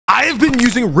I have been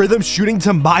using rhythm shooting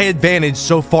to my advantage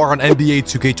so far on NBA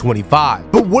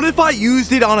 2K25. But what if I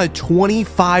used it on a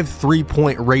 25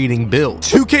 3-point rating build?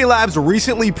 2K Labs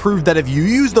recently proved that if you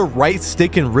use the right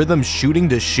stick and rhythm shooting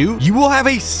to shoot, you will have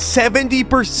a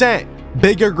 70%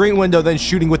 bigger green window than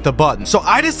shooting with the button. So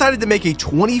I decided to make a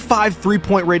 25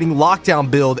 3-point rating lockdown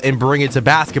build and bring it to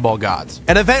Basketball Godz,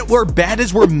 an event where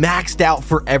badges were maxed out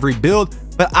for every build.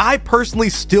 But I personally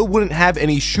still wouldn't have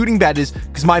any shooting badges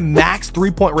because my max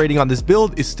 3-point rating on this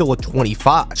build is still a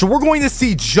 25. So we're going to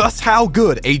see just how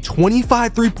good a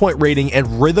 25 3-point rating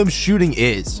and rhythm shooting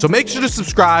is. So make sure to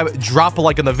subscribe, drop a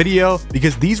like on the video,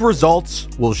 because these results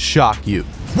will shock you.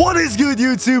 What is good,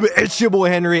 YouTube? It's your boy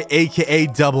Henry, aka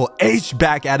DoubleH,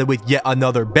 back at it with yet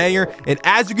another banger. And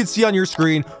as you can see on your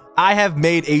screen, I have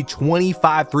made a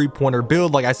 25 3-pointer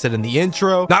build, like I said in the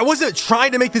intro. Now, I wasn't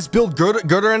trying to make this build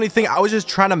good or anything. I was just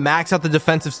trying to max out the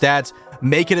defensive stats,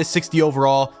 make it a 60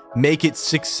 overall, make it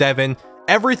 6'7".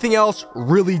 Everything else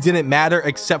really didn't matter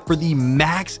except for the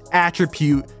max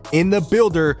attribute in the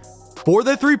builder for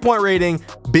the 3-point rating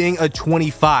being a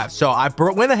 25. So I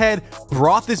went ahead,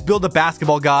 brought this build to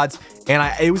Basketball Godz,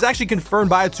 and it was actually confirmed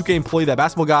by a 2K employee that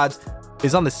Basketball Godz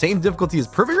is on the same difficulty as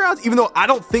Proving Grounds, even though I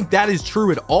don't think that is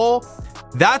true at all.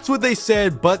 That's what they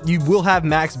said, but you will have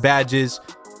max badges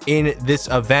in this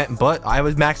event. But I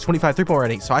was max 25 3-point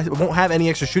rating, so I won't have any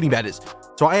extra shooting badges.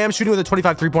 So I am shooting with a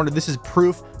 25 3-pointer. This is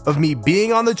proof of me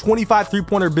being on the 25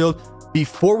 3-pointer build.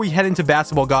 Before we head into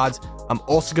Basketball Godz, I'm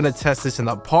also going to test this in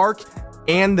the park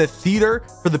and the theater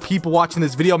for the people watching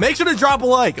this video. Make sure to drop a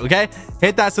like, okay?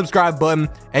 Hit that subscribe button.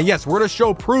 And yes, we're going to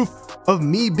show proof of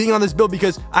me being on this build,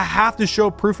 because I have to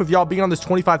show proof of y'all being on this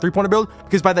 25 3-pointer build,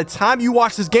 because by the time you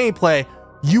watch this gameplay,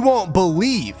 you won't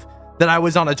believe that I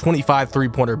was on a 25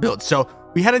 3-pointer build. So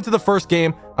we head into the first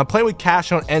game. I'm playing with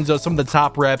Cash on Enzo, some of the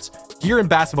top reps here in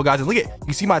Basketball Godz. And look at,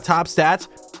 you see my top stats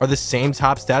are the same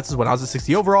top stats as when I was a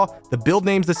 60 overall. The build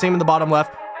name's the same in the bottom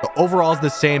left. The overall is the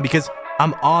same because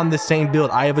I'm on the same build.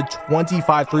 I have a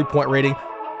 25 3-point rating.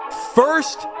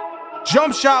 First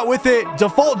jump shot with it,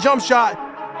 default jump shot,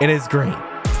 and it's green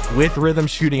with rhythm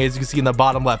shooting. As you can see in the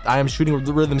bottom left, I am shooting with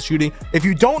the rhythm shooting. If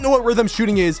you don't know what rhythm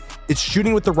shooting is, it's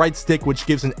shooting with the right stick, which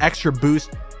gives an extra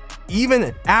boost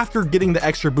even after getting the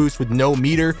extra boost with no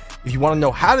meter. If you want to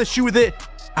know how to shoot with it,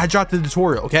 I dropped the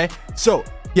tutorial. Okay, so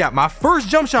yeah, my first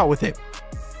jump shot with it,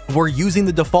 we're using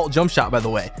the default jump shot, by the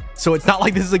way. So it's not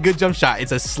like this is a good jump shot.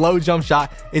 It's a slow jump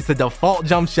shot. It's the default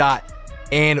jump shot,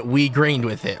 and we greened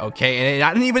with it. Okay, and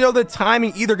I didn't even know the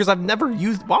timing either, because I've never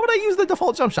used, why would I use the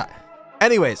default jump shot?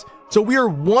 Anyways, so we are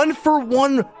 1 for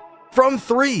 1 from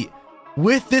 3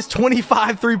 with this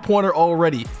 25 3-pointer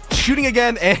already. Shooting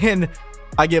again, and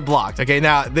I get blocked. Okay,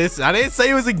 now this, I didn't say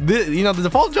it was you know, the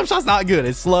default jump shot's not good.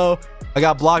 It's slow. I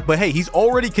got blocked, but hey, he's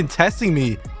already contesting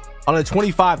me on a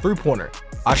 25 3-pointer.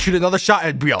 I shoot another shot,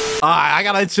 and yo, I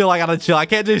gotta chill. I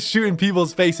can't just shoot in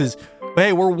people's faces. But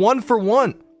hey, we're 1 for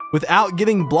 1 without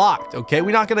getting blocked. Okay,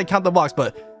 we're not gonna count the blocks,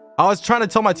 but I was trying to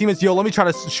tell my teammates, yo, let me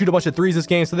try to shoot a bunch of threes this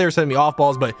game. So they were sending me off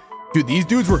balls, but dude, these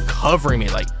dudes were covering me.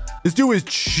 Like, this dude was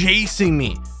chasing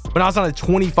me when I was on a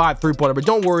 25 3-pointer. But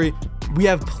don't worry, we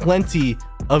have plenty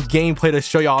of gameplay to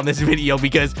show y'all in this video,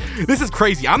 because this is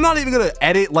crazy. I'm not even gonna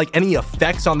edit like any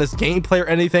effects on this gameplay or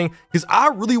anything, because I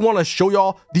really want to show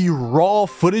y'all the raw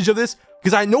footage of this,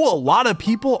 because I know a lot of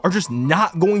people are just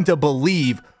not going to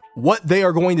believe what they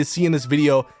are going to see in this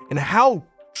video and how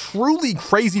truly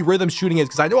crazy rhythm shooting is.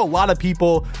 Because I know a lot of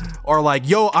people are like,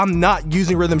 yo, I'm not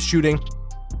using rhythm shooting.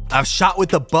 I've shot with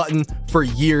the button for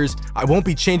years. I won't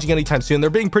be changing anytime soon. They're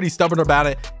being pretty stubborn about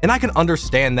it, and I can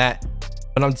understand that.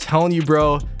 But I'm telling you,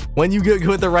 bro, when you get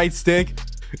with the right stick,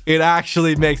 it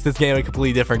actually makes this game a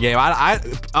completely different game.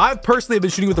 I personally have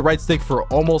been shooting with the right stick for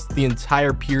almost the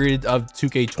entire period of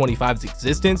 2K25's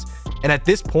existence, and at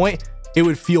this point, it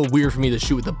would feel weird for me to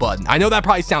shoot with the button. I know that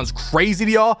probably sounds crazy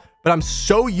to y'all, but I'm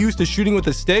so used to shooting with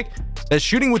the stick that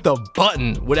shooting with the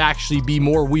button would actually be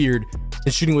more weird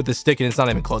than shooting with the stick, and it's not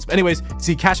even close. But anyways,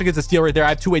 see, Cash gets a steal right there. I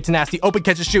have two-way tenacity, open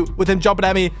catch and shoot with him jumping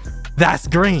at me. That's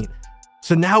green.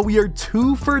 So now we are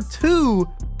 2 for 2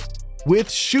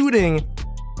 with shooting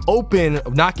open,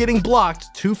 not getting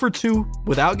blocked. 2 for 2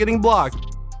 without getting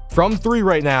blocked from 3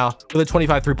 right now with a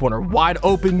 25 3-pointer. Wide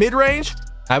open mid-range.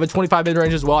 I have a 25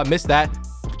 mid-range as well. I missed that.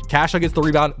 Cash gets the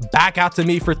rebound back out to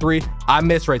me for 3. I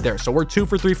missed right there. So we're 2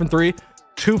 for 3 from 3.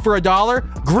 2 for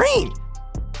 $1. Green.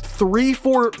 3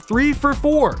 for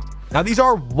 4. Now these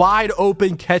are wide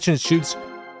open catch and shoots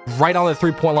right on the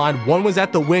 3-point line. One was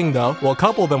at the wing though. Well, a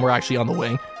couple of them were actually on the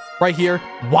wing. Right here,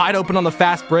 wide open on the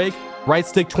fast break. Right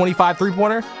stick 25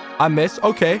 3-pointer. I missed.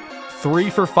 Okay. 3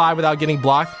 for 5 without getting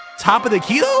blocked. Top of the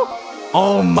key though.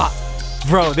 Oh my.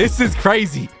 Bro, this is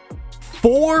crazy.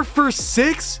 4 for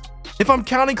 6, if I'm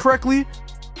counting correctly,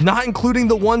 not including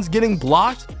the ones getting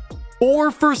blocked.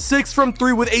 4 for 6 from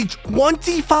 3 with a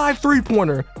 25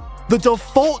 three-pointer. The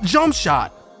default jump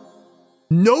shot.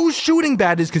 No shooting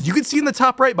badges, because you can see in the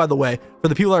top right, by the way, for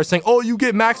the people that are saying, oh, you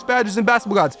get max badges in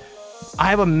Basketball Godz. I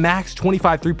have a max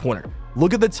 25 three-pointer.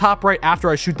 Look at the top right after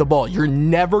I shoot the ball. You're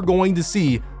never going to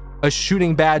see a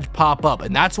shooting badge pop up.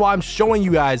 And that's why I'm showing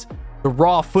you guys the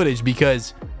raw footage,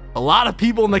 because a lot of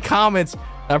people in the comments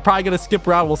are probably going to skip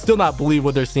around will still not believe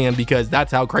what they're seeing, because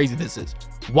that's how crazy this is.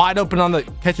 Wide open on the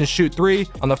catch and shoot 3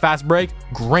 on the fast break.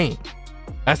 Green.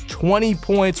 That's 20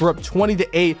 points. We're up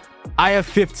 20-8. I have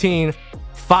 15,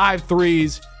 5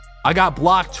 threes. I got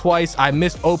blocked twice. I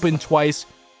missed open twice.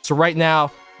 So right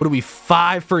now, what are we,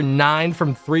 5 for 9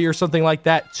 from 3 or something like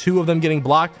that? 2 of them getting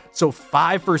blocked. So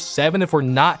 5 for 7 if we're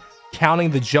not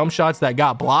counting the jump shots that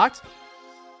got blocked.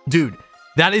 Dude,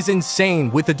 that is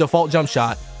insane with the default jump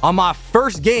shot on my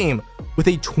first game with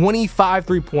a 25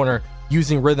 three-pointer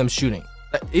using rhythm shooting.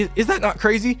 Is that not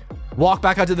crazy? Walk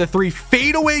back out to the 3,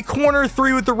 fadeaway corner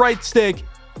 3 with the right stick.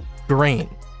 Green.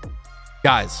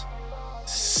 Guys,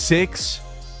 6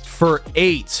 for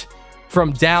 8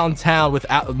 from downtown,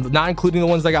 without not including the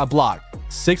ones that got blocked.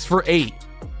 6 for 8.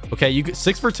 Okay, you get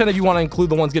 6 for 10 if you want to include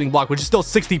the ones getting blocked, which is still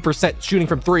 60% shooting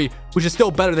from 3, which is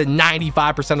still better than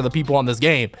 95% of the people on this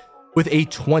game with a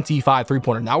 25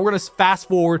 three-pointer. Now we're going to fast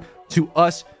forward to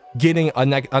us getting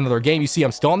another game. You see,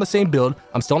 I'm still on the same build.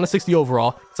 I'm still on the 60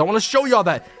 overall. So I want to show y'all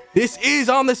that this is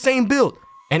on the same build.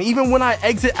 And even when I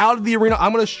exit out of the arena,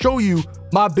 I'm going to show you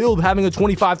my build having a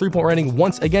 25 three-point rating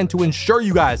once again to ensure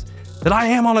you guys that I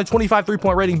am on a 25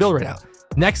 three-point rating build right now.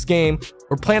 Next game,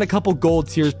 we're playing a couple gold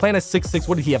tiers, playing a 6'6".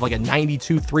 What did he have? Like a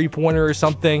 92 three-pointer or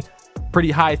something?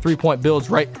 Pretty high three-point builds,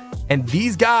 right? And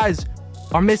these guys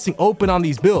are missing open on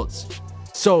these builds.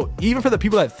 So even for the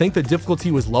people that think the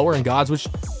difficulty was lower in Godz, which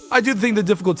I do think the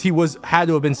difficulty had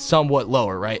to have been somewhat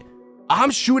lower, right?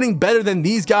 I'm shooting better than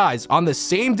these guys on the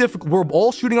same difficulty. We're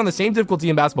all shooting on the same difficulty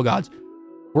in Basketball Godz.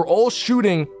 We're all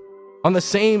shooting on the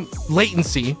same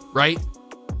latency, right?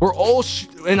 We're all,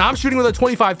 and I'm shooting with a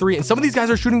 25-3, and some of these guys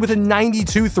are shooting with a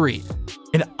 92-3,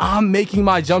 and I'm making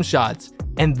my jump shots,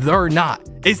 and they're not.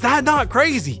 Is that not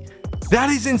crazy? That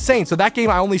is insane. So that game,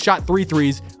 I only shot 3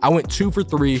 threes. I went 2 for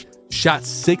 3, shot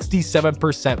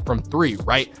 67% from 3,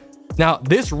 right? Now,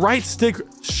 this right stick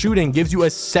shooting gives you a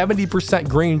 70%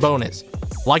 green bonus.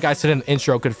 Like I said in the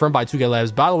intro, confirmed by 2K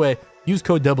Labs. By the way, use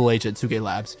code DoubleH at 2K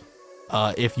Labs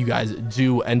if you guys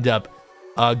do end up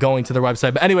going to their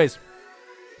website. But anyways,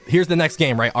 here's the next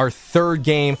game, right? Our third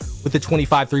game with the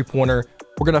 25 three-pointer.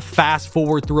 We're going to fast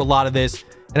forward through a lot of this.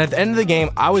 And at the end of the game,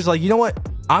 I was like, you know what?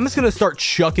 I'm just going to start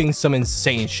chucking some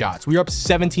insane shots. We were up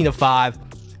 17-5.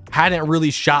 Hadn't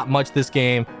really shot much this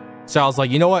game. So I was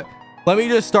like, you know what? Let me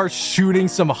just start shooting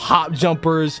some hop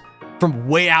jumpers from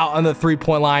way out on the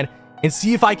three-point line and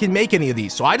see if I can make any of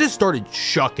these. So I just started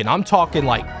chucking. I'm talking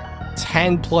like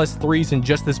 10 plus threes in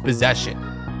just this possession.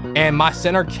 And my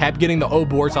center kept getting the O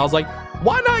board. So I was like,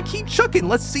 why not keep chucking?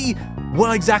 Let's see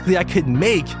what exactly I could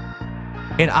make.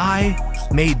 And I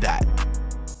made that.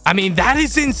 I mean, that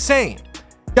is insane.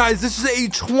 Guys, this is a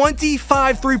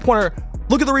 25 three-pointer.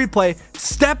 Look at the replay.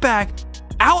 Step back.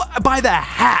 Out by the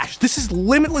hash. This is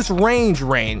limitless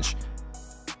range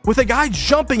with a guy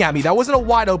jumping at me. That wasn't a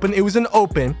wide open, it was an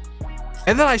open.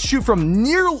 And then I shoot from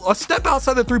near a step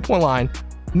outside the three-point line,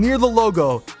 near the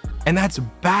logo, and that's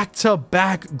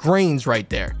back-to-back greens right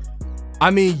there.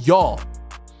 I mean, y'all,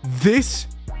 this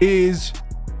is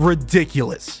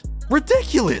ridiculous.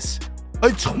 Ridiculous.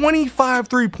 A 25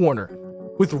 three-pointer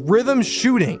with rhythm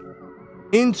shooting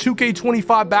in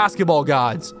 2K25 Basketball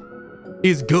Godz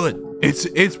is good.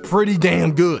 It's pretty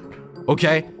damn good.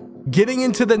 Okay, getting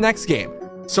into the next game.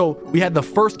 So we had the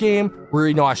first game where,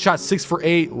 you know, I shot 6 for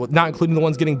 8, not including the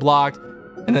ones getting blocked.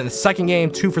 And then the second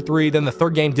game, 2 for 3. Then the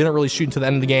third game, didn't really shoot until the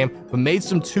end of the game, but made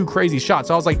some 2 crazy shots.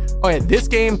 So I was like, oh yeah, this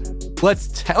game,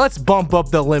 let's bump up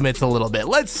the limits a little bit.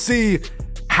 Let's see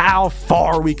how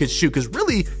far we could shoot. Because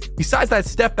really, besides that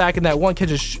step back and that one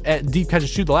deep catch and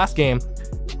shoot the last game,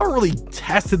 I haven't really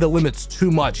tested the limits too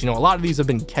much. You know, a lot of these have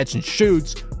been catch and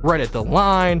shoots right at the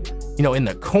line, you know, in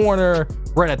the corner,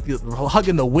 right at the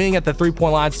hugging the wing at the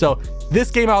three-point line. So this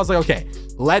game, I was like, okay,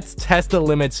 let's test the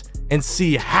limits and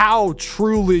see how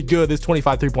truly good this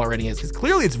 25 three-point rating is, because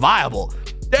clearly it's viable.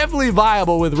 Definitely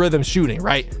viable with rhythm shooting,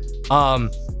 right?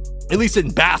 At least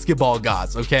in Basketball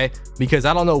Godz, okay? Because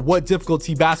I don't know what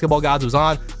difficulty Basketball Godz was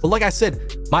on, but like I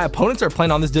said, my opponents are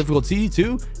playing on this difficulty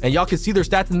too, and y'all can see their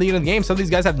stats in the end of the game. Some of these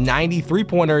guys have 93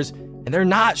 pointers, and they're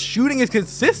not shooting as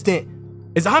consistent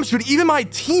as I'm shooting. Even my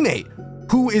teammate,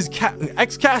 who is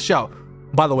X cash out.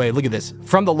 By the way, look at this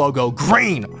from the logo,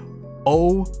 green.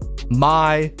 Oh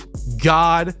my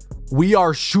God. We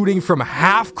are shooting from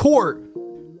half court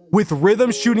with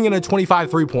rhythm shooting in a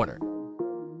 25 3-pointer.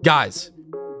 Guys,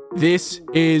 this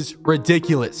is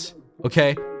ridiculous.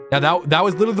 Okay. Now that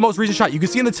was literally the most recent shot. You can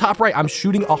see in the top right, I'm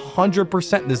shooting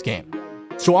 100% in this game.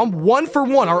 So I'm 1 for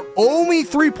 1. Our only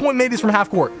 3-point made is from half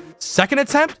court. Second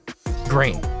attempt,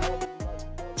 green.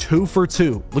 2 for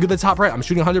 2. Look at the top right. I'm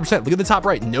shooting 100%. Look at the top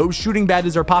right. No shooting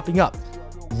badges are popping up.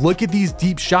 Look at these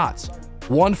deep shots.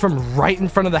 One from right in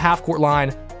front of the half court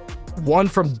line. One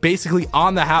from basically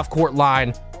on the half court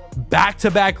line.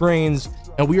 Back-to-back greens.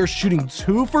 And we are shooting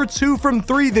 2 for 2 from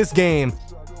 3 this game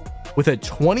with a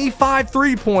 25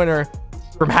 3-pointer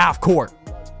from half court.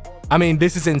 I mean,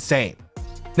 this is insane.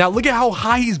 Now look at how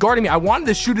high he's guarding me. I wanted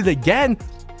to shoot it again,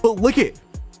 but look at,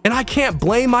 and I can't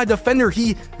blame my defender.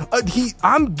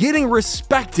 I'm getting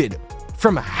respected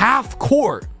from half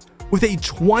court with a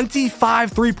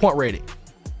 25 3-point rating.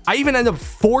 I even end up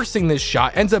forcing this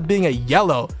shot, ends up being a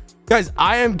yellow. Guys,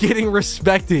 I am getting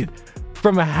respected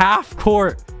from half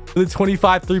court with a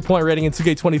 25 3-point rating in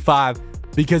 2K25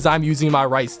 because I'm using my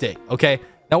right stick. Okay.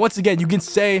 Now, once again, you can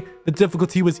say the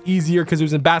difficulty was easier because it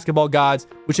was in Basketball Godz,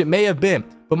 which it may have been,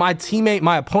 but my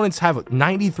opponents have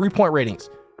 93-point ratings.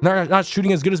 They're not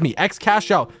shooting as good as me. X Cash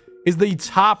Out is the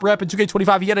top rep in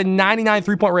 2K25. He had a 99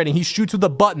 3-point rating. He shoots with a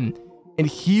button, and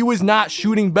he was not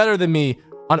shooting better than me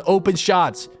on open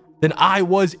shots than I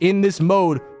was in this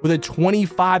mode with a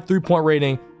 25 3-point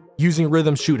rating using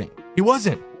rhythm shooting. He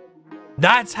wasn't.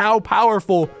 That's how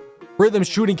powerful rhythm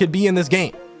shooting could be in this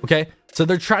game. Okay. So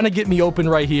they're trying to get me open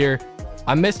right here.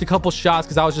 I missed a couple shots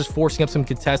because I was just forcing up some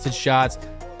contested shots.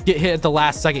 Get hit at the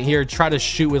last second here. Try to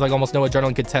shoot with like almost no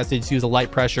adrenaline contested. Just use a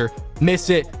light pressure. Miss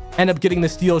it. End up getting the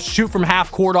steal. Shoot from half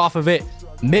court off of it.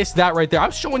 Miss that right there.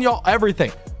 I'm showing y'all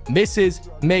everything. Misses,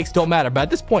 makes, don't matter. But at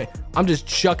this point, I'm just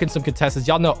chucking some contestants.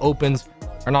 Y'all know opens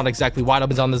are not exactly wide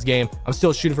opens on this game. I'm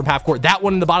still shooting from half court. That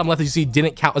one in the bottom left, as you see,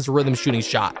 didn't count as a rhythm shooting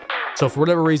shot. So for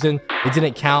whatever reason, it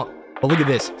didn't count. But look at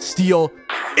this. Steal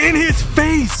in his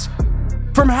face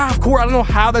from half court. I don't know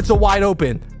how that's a wide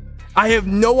open. I have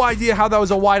no idea how that was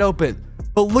a wide open.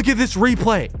 But look at this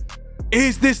replay.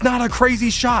 Is this not a crazy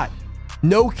shot?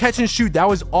 No catch and shoot. That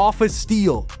was off a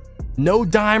steal. No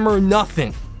dime or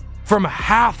nothing. From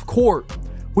half court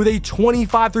with a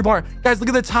 25 3-pointer. Guys, look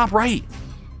at the top right.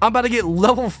 I'm about to get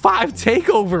level 5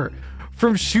 takeover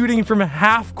from shooting from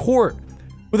half court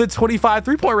with a 25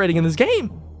 3-point rating in this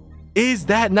game. Is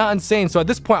that not insane? So at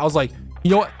this point, I was like,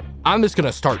 you know what? I'm just going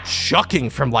to start chucking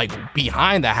from like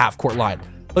behind the half court line.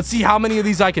 Let's see how many of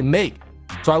these I can make.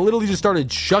 So I literally just started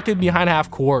chucking behind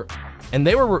half court, and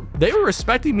they were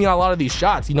respecting me on a lot of these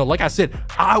shots. You know, like I said,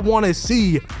 I want to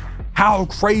see how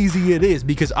crazy it is,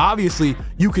 because obviously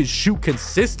you could shoot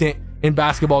consistent in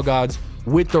Basketball Godz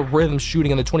with the rhythm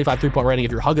shooting and the 25 3-point rating.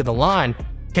 If you're hugging the line,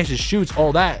 catches, shoots,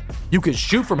 all that, you could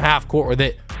shoot from half court with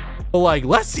it. But like,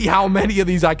 let's see how many of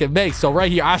these I can make. So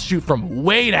right here, I shoot from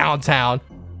way downtown.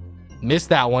 Missed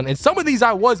that one. And some of these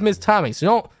I was mistiming. So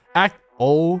don't act.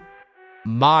 Oh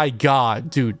my God,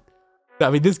 dude.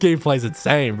 I mean, this gameplay is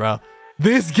insane, bro.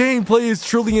 This gameplay is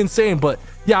truly insane. But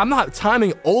yeah, I'm not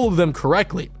timing all of them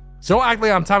correctly. So don't act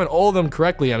like I'm timing all of them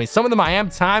correctly. I mean, some of them I am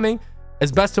timing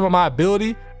as best of my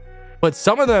ability, but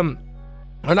some of them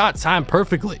are not timed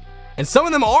perfectly. And some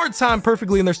of them are timed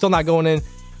perfectly and they're still not going in.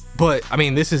 But I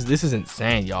mean, this is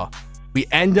insane, y'all. We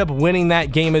end up winning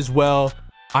that game as well.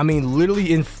 I mean,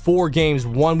 literally in 4 games,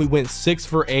 one, we went 6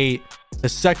 for 8. The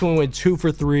second one went 2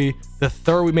 for 3. The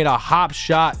third, we made a hop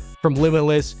shot from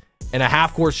Limitless and a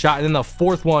half court shot. And then the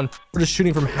fourth one, we're just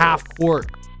shooting from half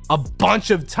court a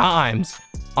bunch of times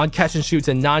on catch and shoots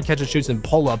and non-catch and shoots and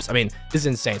pull-ups. I mean, this is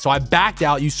insane. So I backed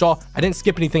out. You saw I didn't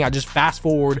skip anything. I just fast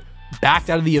forward, backed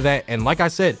out of the event. And like I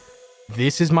said,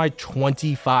 this is my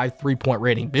 25 3-point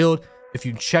rating build. If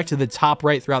you check to the top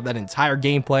right throughout that entire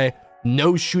gameplay,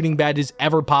 no shooting badges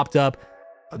ever popped up.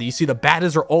 You see the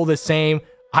badges are all the same.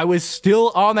 I was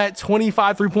still on that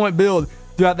 25 3-point build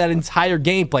throughout that entire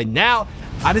gameplay. Now,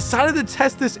 I decided to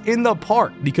test this in the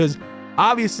park because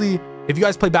obviously, if you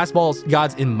guys play Basketball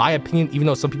Godz, in my opinion, even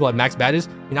though some people have max badges,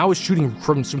 I mean, I was shooting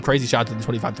from some crazy shots with the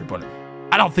 25 3-pointer.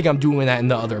 I don't think I'm doing that in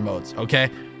the other modes, okay?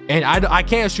 And I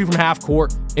can't shoot from half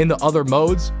court in the other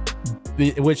modes,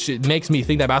 which makes me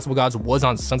think that Basketball Godz was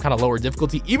on some kind of lower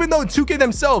difficulty, even though 2K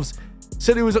themselves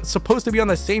said it was supposed to be on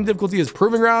the same difficulty as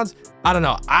Proving Grounds. I don't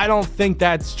know. I don't think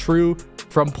that's true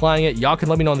from playing it. Y'all can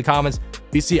let me know in the comments.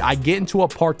 You see, I get into a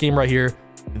park game right here.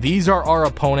 These are our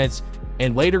opponents.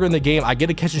 And later in the game, I get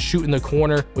a catch and shoot in the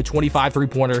corner with 25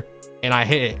 3-pointer, and I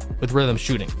hit it with rhythm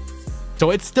shooting. So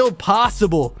it's still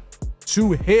possible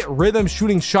to hit rhythm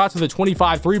shooting shots with a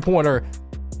 25 3-pointer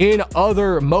in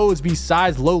other modes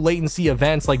besides low latency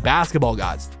events like Basketball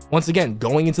Godz. Once again,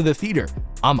 going into the theater,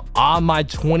 I'm on my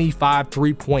 25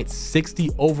 3-point 60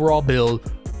 overall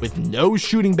build with no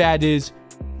shooting badges.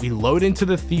 We load into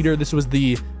the theater. This was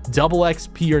the double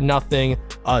XP or nothing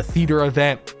theater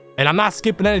event, and I'm not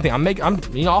skipping anything.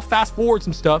 I'll fast forward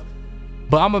some stuff,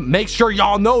 but I'm gonna make sure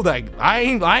y'all know that I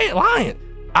ain't lying.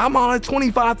 I'm on a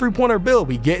 25 3-pointer build.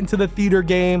 We get into the theater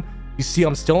game. You see,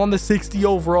 I'm still on the 60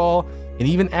 overall. And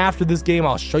even after this game,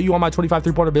 I'll show you on my 25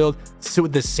 3-pointer build, sit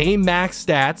with the same max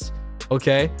stats.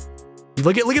 Okay.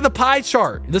 Look at the pie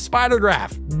chart, the spider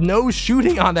graph, no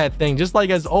shooting on that thing. Just like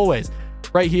as always,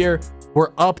 right here,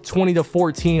 we're up 20 to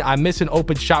 14. I miss an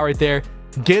open shot right there.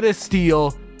 Get a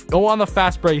steal, go on the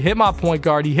fast break, hit my point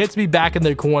guard. He hits me back in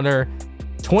the corner.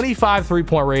 25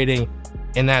 3-point rating,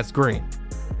 and that's green.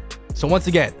 So once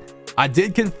again, I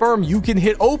did confirm you can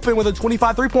hit open with a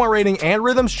 25 3-point rating and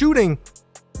rhythm shooting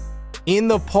in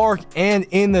the park and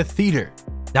in the theater.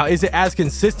 Now, is it as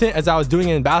consistent as I was doing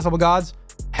it in Basketball Godz?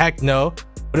 Heck no,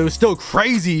 but it was still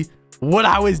crazy what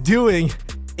I was doing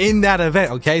in that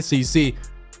event. Okay, so you see,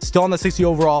 still on the 60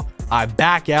 overall. I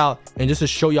back out, and just to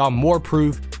show y'all more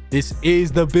proof, this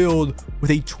is the build with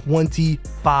a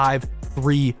 25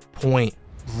 3-point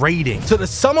rating. So to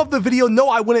sum up the video, no,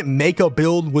 I wouldn't make a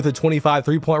build with a 25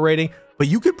 3-point rating, but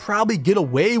you could probably get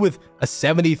away with a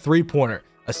 70 3-pointer,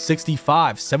 a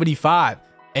 65, 75.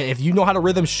 And if you know how to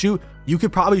rhythm shoot, you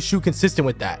could probably shoot consistent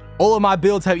with that. All of my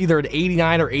builds have either an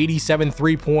 89 or 87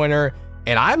 3-pointer,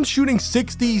 and I'm shooting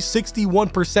 60,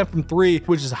 61% from 3,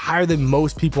 which is higher than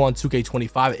most people on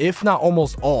 2K25, if not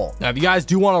almost all. Now, if you guys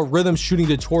do want a rhythm shooting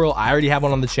tutorial, I already have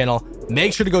one on the channel.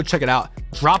 Make sure to go check it out.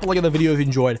 Drop a like on the video if you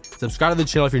enjoyed. Subscribe to the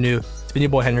channel if you're new. It's been your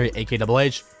boy Henry, aka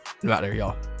DoubleH. I'm out there,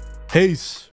 y'all. Peace.